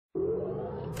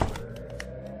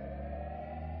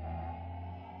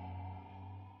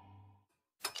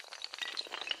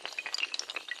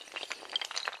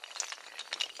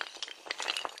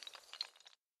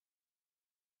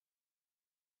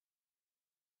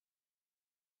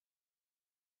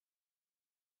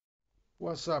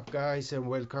What's up, guys, and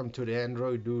welcome to the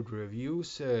Android Dude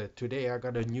Reviews. Today I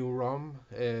got a new ROM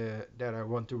that I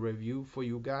want to review for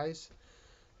you guys.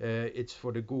 It's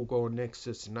for the Google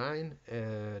Nexus 9.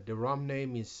 The ROM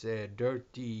name is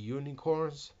Dirty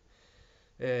Unicorns.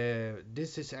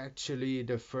 This is actually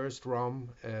the first ROM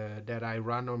that I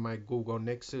run on my Google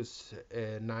Nexus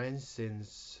 9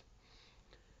 since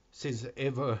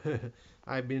ever.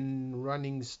 I've been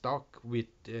running stock with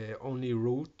only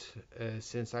root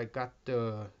since I got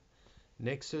the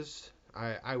Nexus.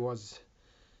 I was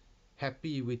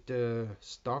happy with the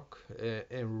stock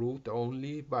and root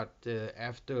only, but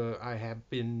after I have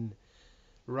been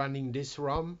running this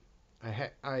ROM,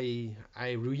 I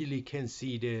really can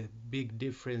see the big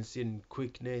difference in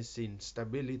quickness, in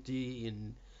stability,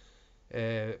 in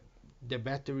the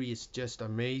battery is just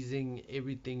amazing.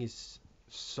 Everything is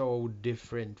so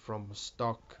different from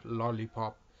stock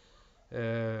Lollipop.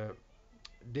 Uh,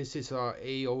 this is a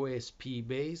AOSP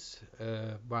base,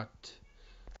 but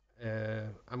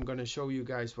I'm gonna show you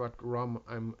guys what ROM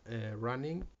I'm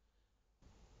running.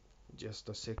 Just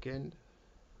a second.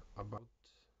 About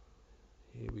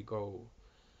Here we go.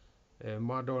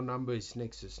 Model number is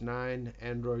Nexus 9,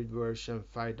 Android version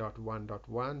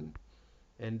 5.1.1,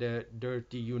 and the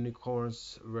Dirty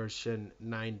Unicorns version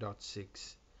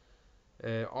 9.6.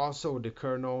 Also, the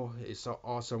kernel is an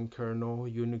awesome kernel,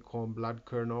 Unicorn Blood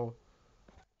kernel.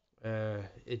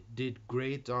 It did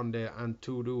great on the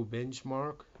Antutu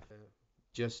benchmark.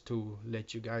 Just to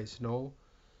let you guys know,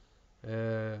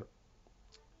 uh,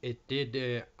 it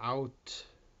did outperform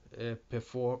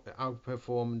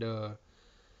the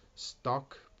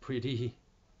stock pretty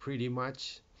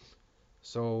much.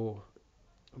 So,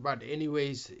 but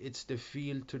anyways, it's the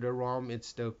feel to the ROM,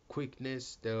 it's the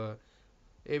quickness, the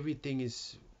everything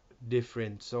is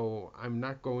different. So I'm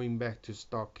not going back to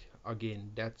stock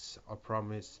again. That's a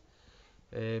promise.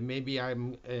 Maybe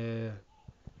I'm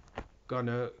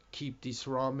gonna keep this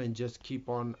ROM and just keep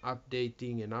on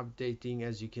updating and updating.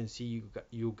 As you can see,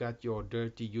 you got your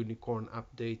Dirty Unicorn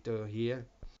updater here,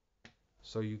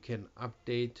 so you can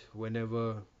update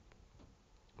whenever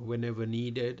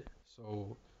needed.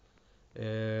 So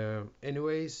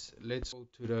anyways, let's go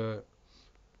to the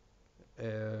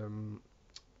um,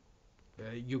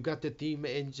 you got the theme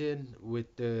engine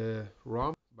with the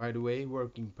ROM, by the way,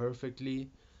 working perfectly.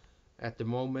 At the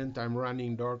moment, I'm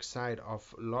running Dark Side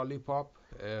of Lollipop.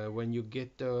 When you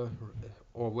get the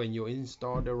or when you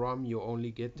install the ROM, you only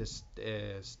get the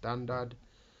standard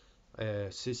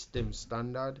system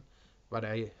standard. But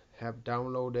I have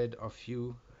downloaded a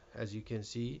few, as you can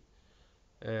see,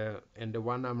 and the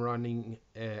one I'm running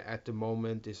at the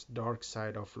moment is Dark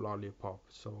Side of Lollipop.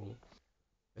 So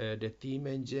the theme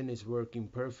engine is working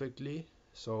perfectly.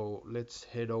 So let's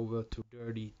head over to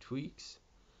Dirty Tweaks.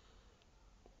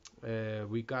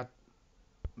 We got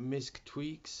MISC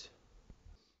tweaks.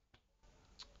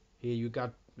 Here you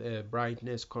got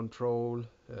brightness control,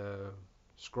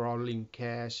 scrolling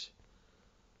cache,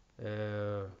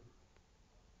 uh,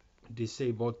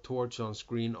 disable torch on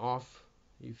screen off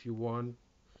if you want,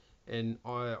 and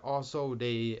also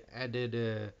they added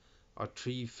a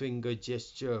three finger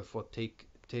gesture for take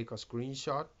a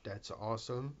screenshot. That's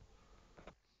awesome.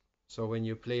 So when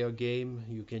you play a game,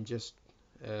 you can just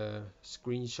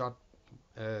screenshot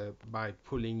by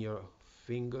pulling your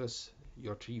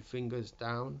three fingers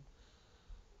down.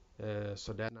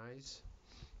 So that's nice.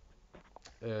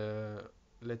 Uh,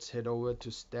 let's head over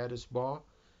to status bar.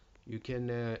 You can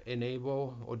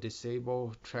enable or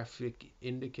disable traffic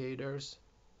indicators.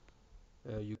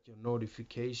 You get your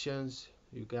notifications.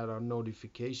 You got a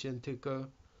notification ticker.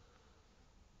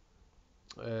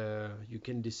 You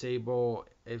can disable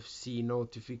FC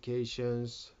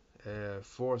notifications,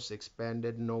 force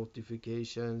expanded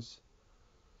notifications,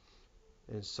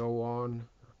 and so on.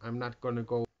 I'm not gonna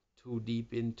go too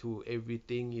deep into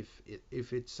everything.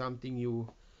 If it's something you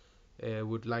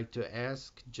would like to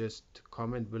ask, just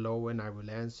comment below and I will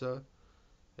answer.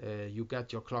 You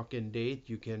got your clock and date.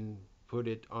 You can put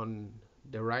it on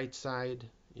the right side,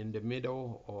 in the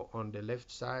middle, or on the left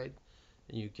side,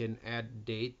 and you can add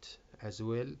date as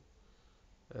well.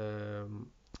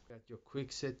 Got your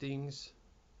quick settings,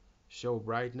 show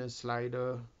brightness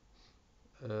slider,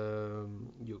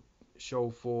 you show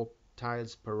 4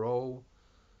 tiles per row,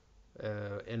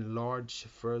 enlarge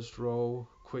first row,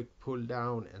 quick pull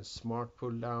down, and smart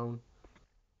pull down.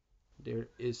 There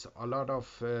is a lot of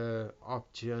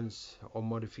options or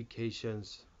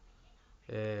modifications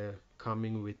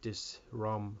coming with this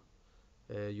ROM.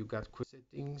 You got quick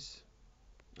settings.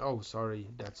 Oh, sorry,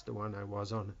 that's the one I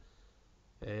was on.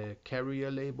 Carrier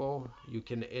label. You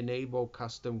can enable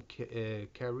custom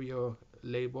carrier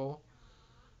label.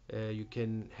 You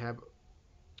can have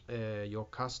your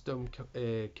custom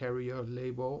carrier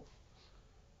label,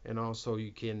 and also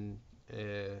you can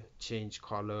change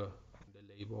color on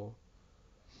the label,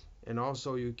 and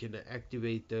also you can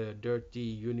activate the dirty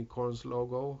unicorns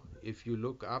logo. If you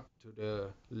look up to the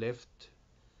left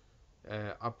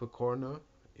upper corner,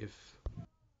 if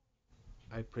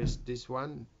I press this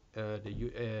one,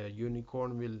 the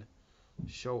unicorn will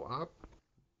show up.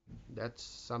 That's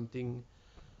something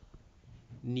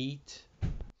neat.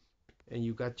 And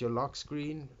you got your lock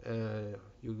screen.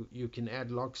 You can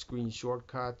add lock screen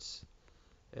shortcuts.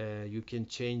 You can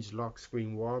change lock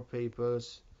screen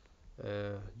wallpapers.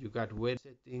 You got weather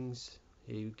settings.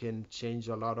 Here you can change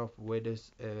a lot of weather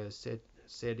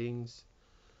settings,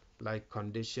 like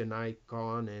condition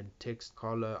icon and text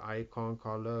color, icon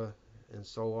color, and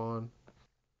so on.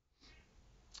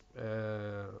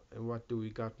 And what do we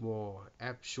got more?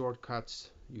 App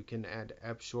shortcuts. You can add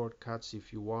app shortcuts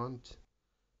if you want.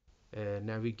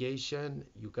 Navigation.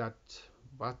 You got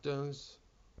buttons.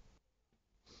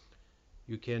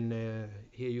 You can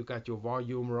here you got your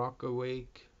volume rocker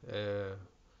wake.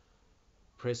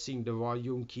 Pressing the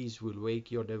volume keys will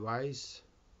wake your device,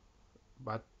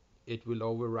 but it will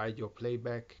override your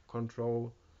playback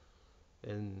control.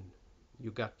 And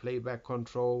you got playback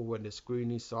control when the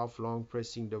screen is off. Long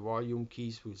pressing the volume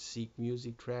keys will seek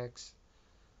music tracks.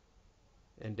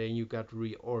 And then you got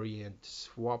reorient,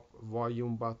 swap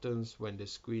volume buttons when the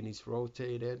screen is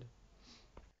rotated.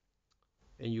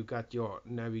 And you got your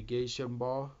navigation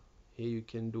bar. Here you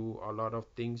can do a lot of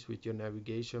things with your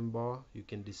navigation bar. You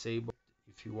can disable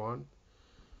it if you want.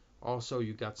 Also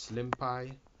you got slim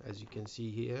pie, as you can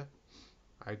see here.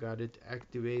 I got it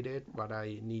activated, but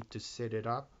I need to set it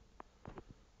up.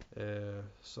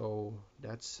 So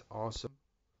that's awesome.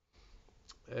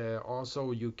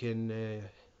 Also you can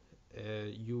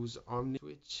use Omni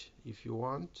switch if you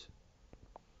want.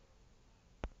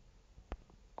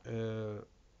 There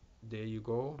you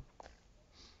go.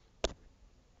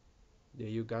 There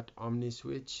you got Omni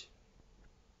switch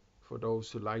for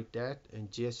those who like that, and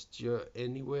gesture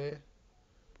anywhere.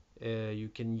 You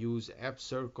can use app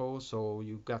circle, so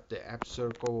you got the app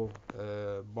circle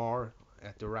bar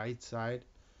at the right side.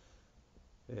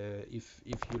 If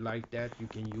you like that, you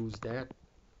can use that.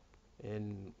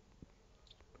 And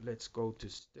let's go to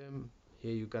stem.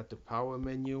 Here you got the power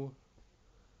menu.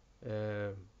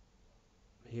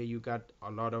 Here you got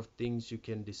a lot of things you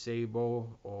can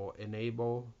disable or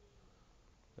enable.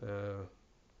 There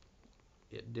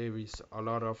is a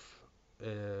lot of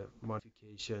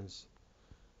modifications,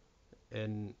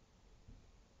 and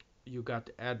you got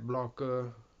ad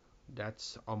blocker.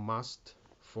 That's a must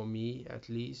for me, at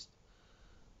least.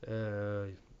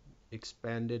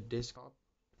 Expanded desktop,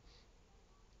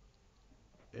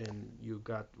 and you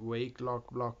got wake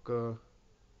lock blocker,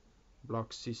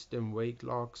 block system wake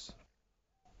locks,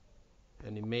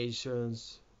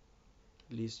 animations,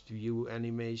 list view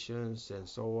animations, and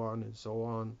so on and so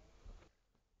on.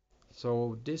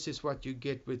 So this is what you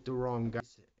get with the ROM,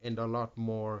 guys, and a lot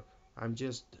more. I'm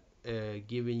just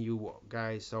giving you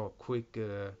guys a quick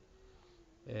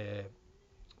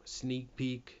sneak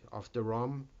peek of the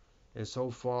ROM, and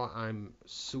so far I'm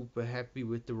super happy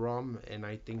with the ROM, and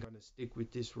I think I'm gonna stick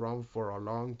with this ROM for a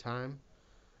long time.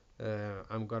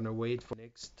 I'm gonna wait for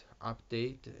next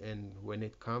update, and when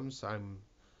it comes I'm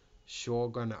sure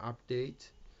gonna update.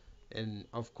 And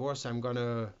of course I'm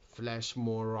gonna flash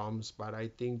more ROMs, but I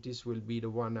think this will be the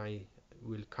one I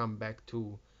will come back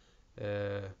to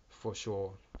for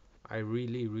sure. I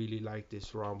really like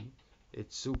this ROM.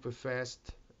 It's super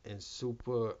fast and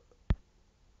super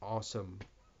awesome.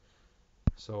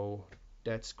 So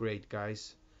that's great,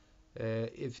 guys.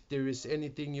 If there is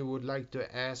anything you would like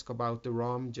to ask about the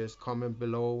ROM, just comment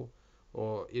below.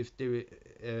 Or if there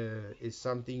is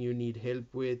something you need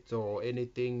help with, or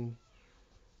anything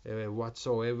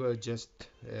whatsoever, just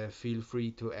feel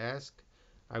free to ask.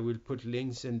 I will put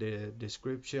links in the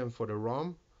description for the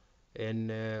ROM. And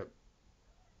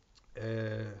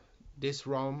this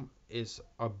ROM is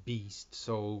a beast.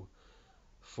 So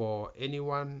for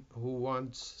anyone who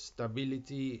wants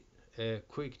stability,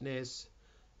 quickness,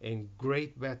 and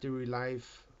great battery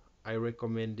life, I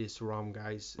recommend this ROM,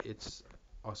 guys. It's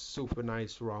a super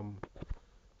nice ROM.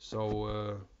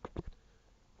 So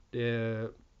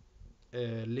the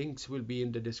links will be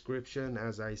in the description,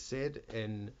 as I said.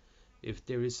 And if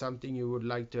there is something you would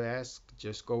like to ask,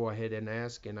 just go ahead and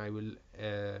ask, and I will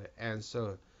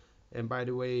answer. And by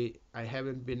the way, I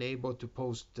haven't been able to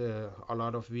post a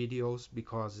lot of videos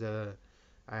because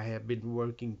I have been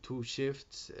working two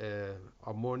shifts,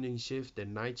 a morning shift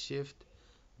and night shift.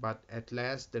 But at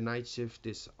last the night shift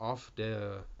is off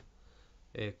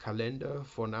calendar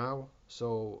for now,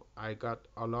 so I got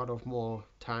a lot of more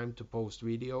time to post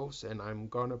videos, and I'm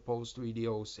gonna post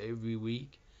videos every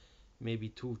week, maybe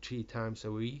 2-3 times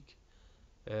a week.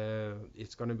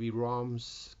 It's gonna be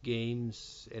ROMs,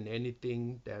 games, and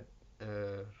anything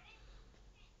uh,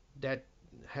 that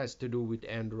has to do with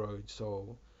Android.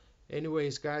 So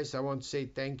anyways guys, I want to say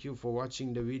thank you for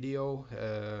watching the video.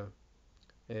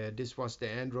 This was the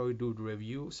Android Dude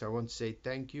review, so I want to say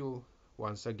thank you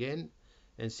once again,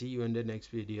 and see you in the next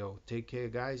video. Take care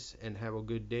guys, and have a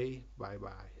good day. Bye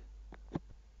bye.